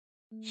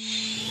I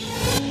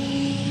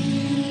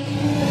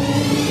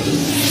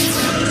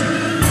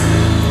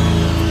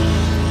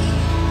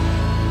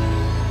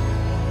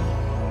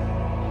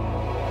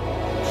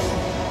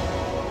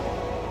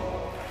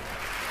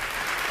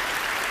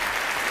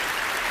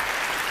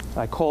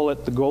call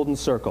it the golden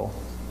circle.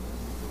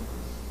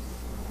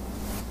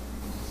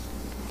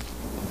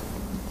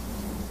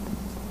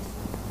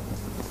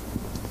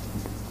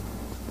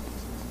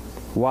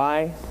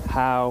 Why,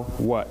 how,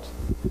 what?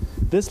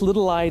 This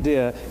little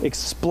idea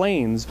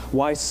explains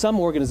why some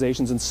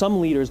organizations and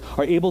some leaders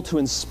are able to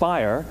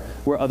inspire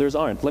where others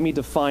aren't. Let me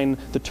define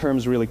the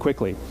terms really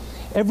quickly.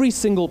 Every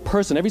single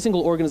person, every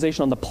single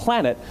organization on the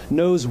planet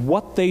knows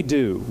what they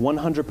do,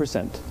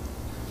 100%.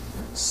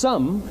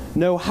 Some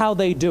know how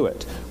they do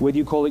it, whether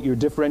you call it your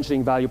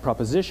differentiating value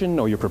proposition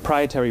or your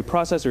proprietary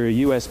process or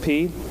your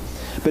USP.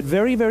 But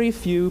very, very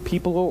few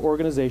people or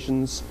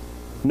organizations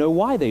know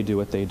why they do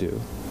what they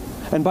do.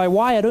 And by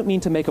why, I don't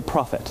mean to make a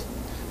profit.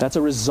 That's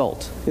a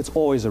result. It's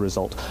always a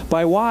result.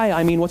 By why,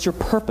 I mean what's your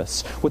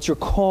purpose? What's your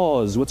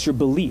cause? What's your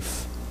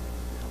belief?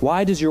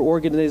 Why does your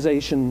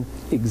organization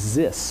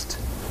exist?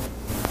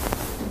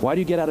 Why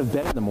do you get out of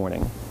bed in the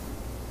morning?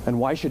 And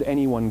why should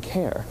anyone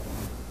care?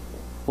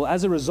 Well,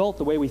 as a result,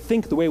 the way we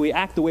think, the way we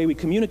act, the way we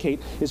communicate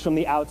is from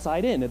the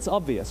outside in. It's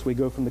obvious. We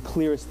go from the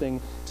clearest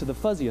thing to the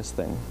fuzziest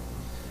thing.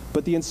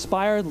 But the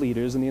inspired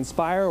leaders and the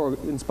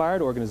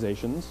inspired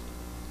organizations,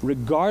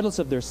 regardless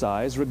of their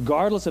size,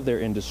 regardless of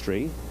their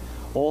industry,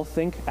 all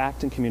think,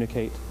 act, and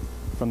communicate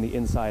from the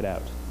inside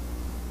out.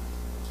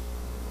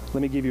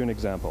 Let me give you an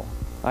example.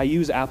 I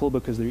use Apple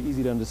because they're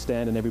easy to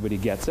understand and everybody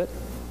gets it.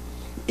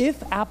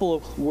 If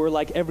Apple were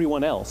like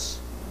everyone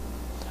else,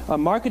 a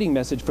marketing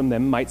message from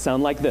them might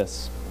sound like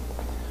this.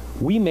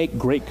 We make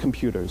great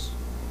computers.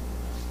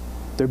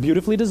 They're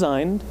beautifully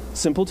designed,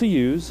 simple to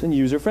use, and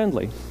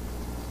user-friendly.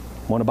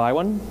 Want to buy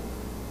one?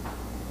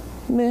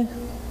 Meh.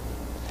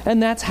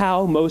 And that's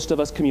how most of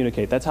us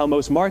communicate. That's how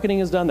most marketing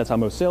is done, that's how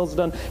most sales is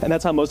done, and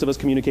that's how most of us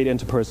communicate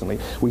interpersonally.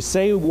 We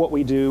say what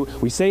we do,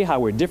 we say how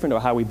we're different or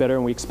how we better,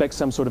 and we expect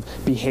some sort of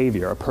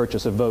behavior, a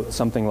purchase, a vote,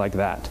 something like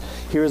that.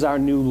 Here's our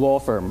new law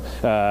firm.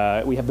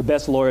 We have the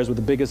best lawyers with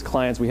the biggest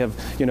clients. We have,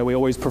 we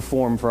always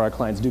perform for our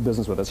clients, do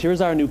business with us.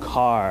 Here's our new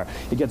car.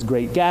 It gets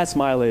great gas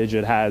mileage.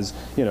 It has,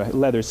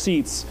 leather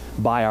seats.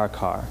 Buy our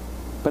car.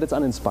 But it's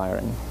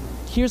uninspiring.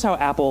 Here's how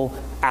Apple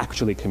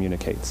actually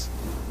communicates.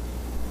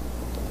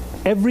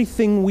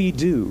 Everything we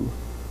do,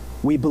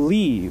 we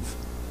believe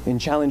in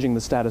challenging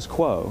the status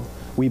quo.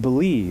 We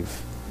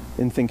believe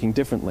in thinking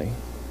differently.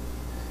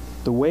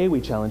 The way we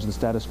challenge the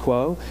status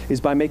quo is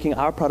by making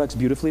our products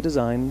beautifully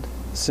designed,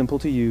 simple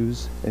to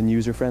use, and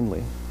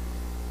user-friendly.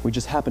 We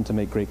just happen to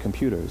make great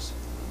computers.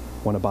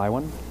 Want to buy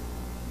one?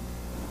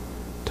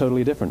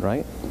 Totally different,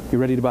 right?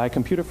 You're ready to buy a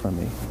computer from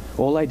me.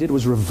 All I did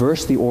was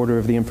reverse the order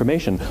of the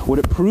information. What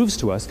it proves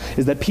to us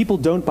is that people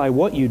don't buy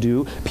what you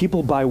do,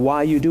 people buy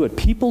why you do it.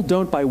 People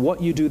don't buy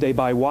what you do, they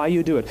buy why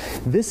you do it.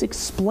 This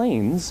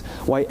explains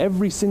why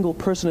every single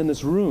person in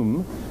this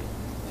room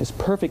is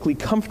perfectly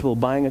comfortable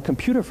buying a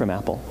computer from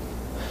Apple.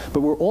 But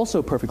we're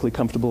also perfectly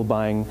comfortable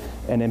buying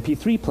an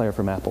MP3 player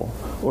from Apple,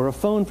 or a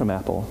phone from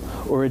Apple,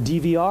 or a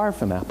DVR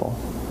from Apple.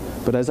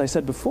 But as I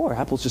said before,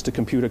 Apple's just a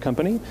computer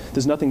company.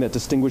 There's nothing that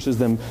distinguishes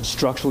them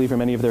structurally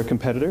from any of their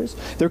competitors.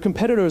 Their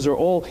competitors are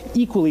all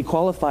equally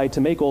qualified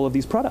to make all of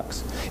these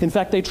products. In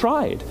fact, they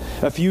tried.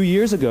 A few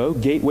years ago,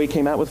 Gateway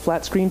came out with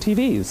flat-screen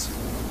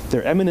TVs.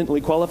 They're eminently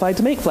qualified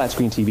to make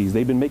flat-screen TVs.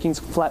 They've been making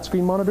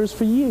flat-screen monitors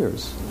for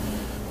years.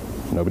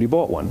 Nobody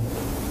bought one.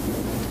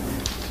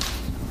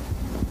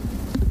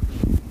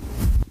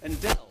 And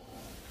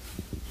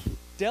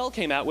Dell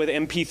came out with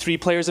MP3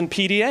 players and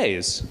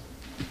PDAs.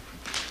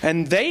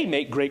 And they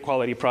make great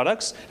quality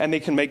products, and they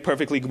can make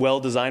perfectly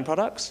well-designed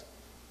products,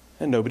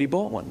 and nobody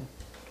bought one.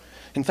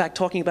 In fact,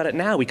 talking about it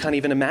now, we can't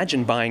even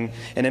imagine buying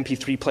an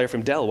MP3 player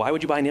from Dell. Why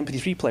would you buy an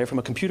MP3 player from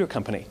a computer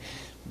company?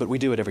 But we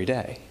do it every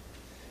day.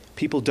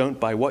 People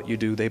don't buy what you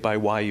do, they buy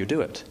why you do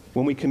it.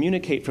 When we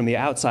communicate from the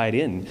outside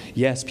in,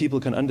 yes, people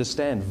can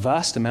understand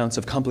vast amounts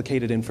of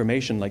complicated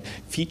information like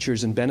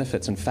features and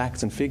benefits and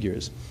facts and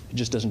figures. It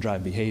just doesn't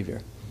drive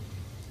behavior.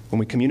 When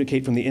we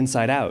communicate from the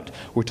inside out,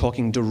 we're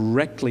talking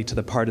directly to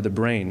the part of the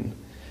brain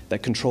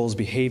that controls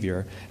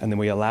behavior, and then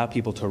we allow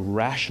people to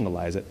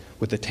rationalize it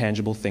with the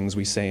tangible things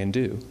we say and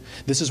do.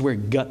 This is where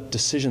gut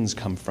decisions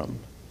come from.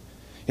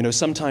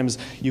 Sometimes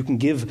you can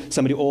give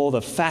somebody all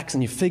the facts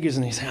and your figures,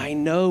 and they say, I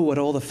know what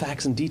all the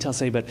facts and details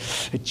say, but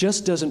it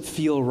just doesn't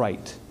feel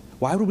right.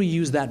 Why would we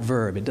use that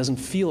verb? It doesn't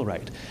feel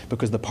right.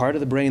 Because the part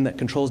of the brain that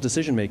controls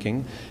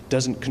decision-making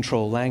doesn't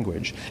control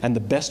language. And the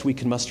best we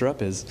can muster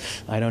up is,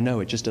 I don't know,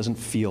 it just doesn't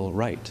feel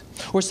right.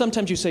 Or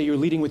sometimes you say you're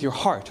leading with your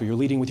heart or you're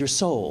leading with your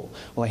soul.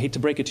 Well, I hate to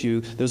break it to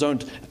you, those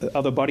aren't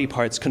other body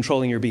parts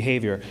controlling your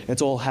behavior.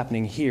 It's all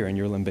happening here in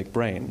your limbic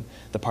brain,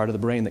 the part of the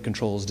brain that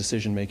controls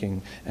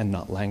decision-making and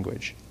not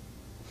language.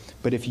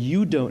 But if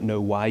you don't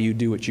know why you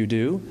do what you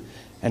do,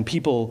 and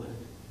people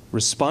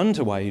respond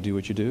to why you do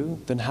what you do,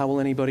 then how will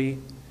anybody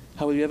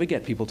How will you ever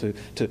get people to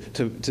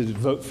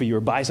vote for you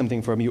or buy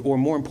something from you, or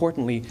more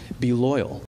importantly, be loyal?